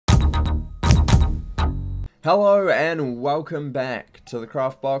Hello and welcome back to the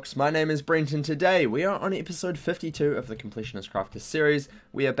TheCraftBox. My name is Brent and today we are on episode 52 of the Completionist Crafter series.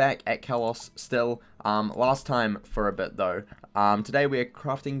 We are back at Kalos still, last time for a bit though. Today we are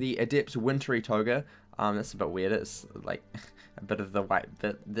crafting the Adept Wintry Toga. That's a bit weird, it's like a bit of the white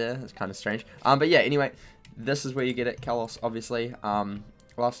bit there, it's kind of strange. But yeah, anyway, this is where you get it, Kalos obviously.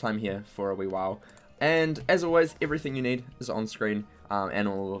 Last time here for a wee while. And as always, everything you need is on screen, and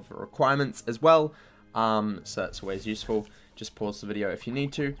all of the requirements as well. So that's always useful. Just pause the video if you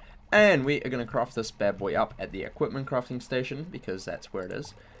need to. And we are going to craft this bad boy up at the equipment crafting station, because that's where it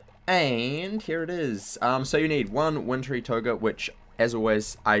is. And here it is. So you need one Wintry Toga, which, as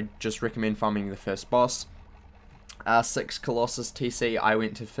always, I just recommend farming the first boss. 6 Colossus TC, I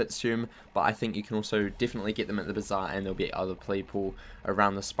went to Fitzhugh, but I think you can also definitely get them at the bazaar, and there'll be other people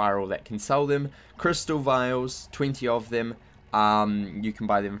around the spiral that can sell them. Crystal vials, 20 of them. You can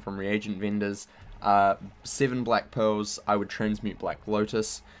buy them from reagent vendors. 7 black pearls, I would transmute black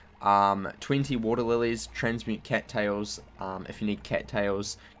lotus. 20 water lilies, transmute cattails. If you need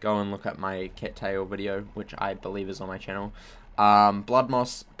cattails, go and look at my cattail video, which I believe is on my channel. Blood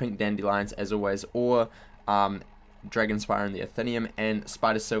moss, pink dandelions as always, or dragon spire in the Athenium, and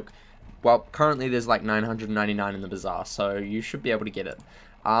spider silk. Well, currently there's like 999 in the bazaar, so you should be able to get it.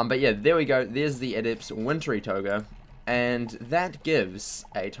 But yeah, there we go. There's the Adept's Wintry Toga, and that gives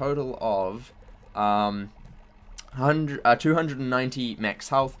a total of 290 max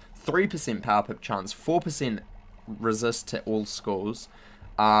health, 3% power pip chance, 4% resist to all scores,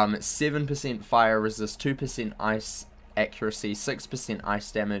 7% fire resist, 2% ice accuracy, 6%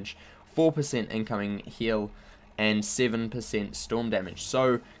 ice damage, 4% incoming heal, and 7% storm damage.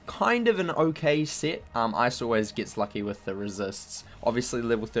 So kind of an okay set. Ice always gets lucky with the resists. Obviously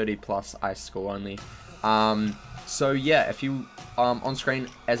level 30 plus ice score only. So yeah, if you on screen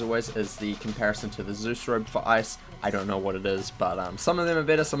as always is the comparison to the Zeus robe for ice. I don't know what it is, but some of them are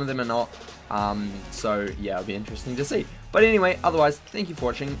better, some of them are not. So yeah, it'll be interesting to see. But anyway, otherwise, thank you for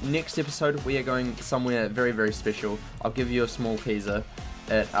watching. Next episode we are going somewhere very, very special. I'll give you a small teaser.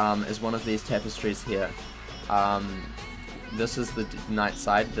 It is one of these tapestries here. This is the night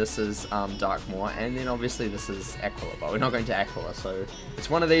side, this is Darkmoor, and then obviously this is Aquila, but we're not going to Aquila, so it's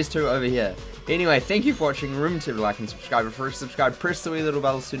one of these two over here. Anyway, thank you for watching. Remember to like and subscribe. If you're subscribed, press the wee little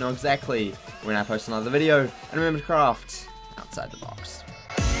bells to know exactly when I post another video, and remember to craft outside the box.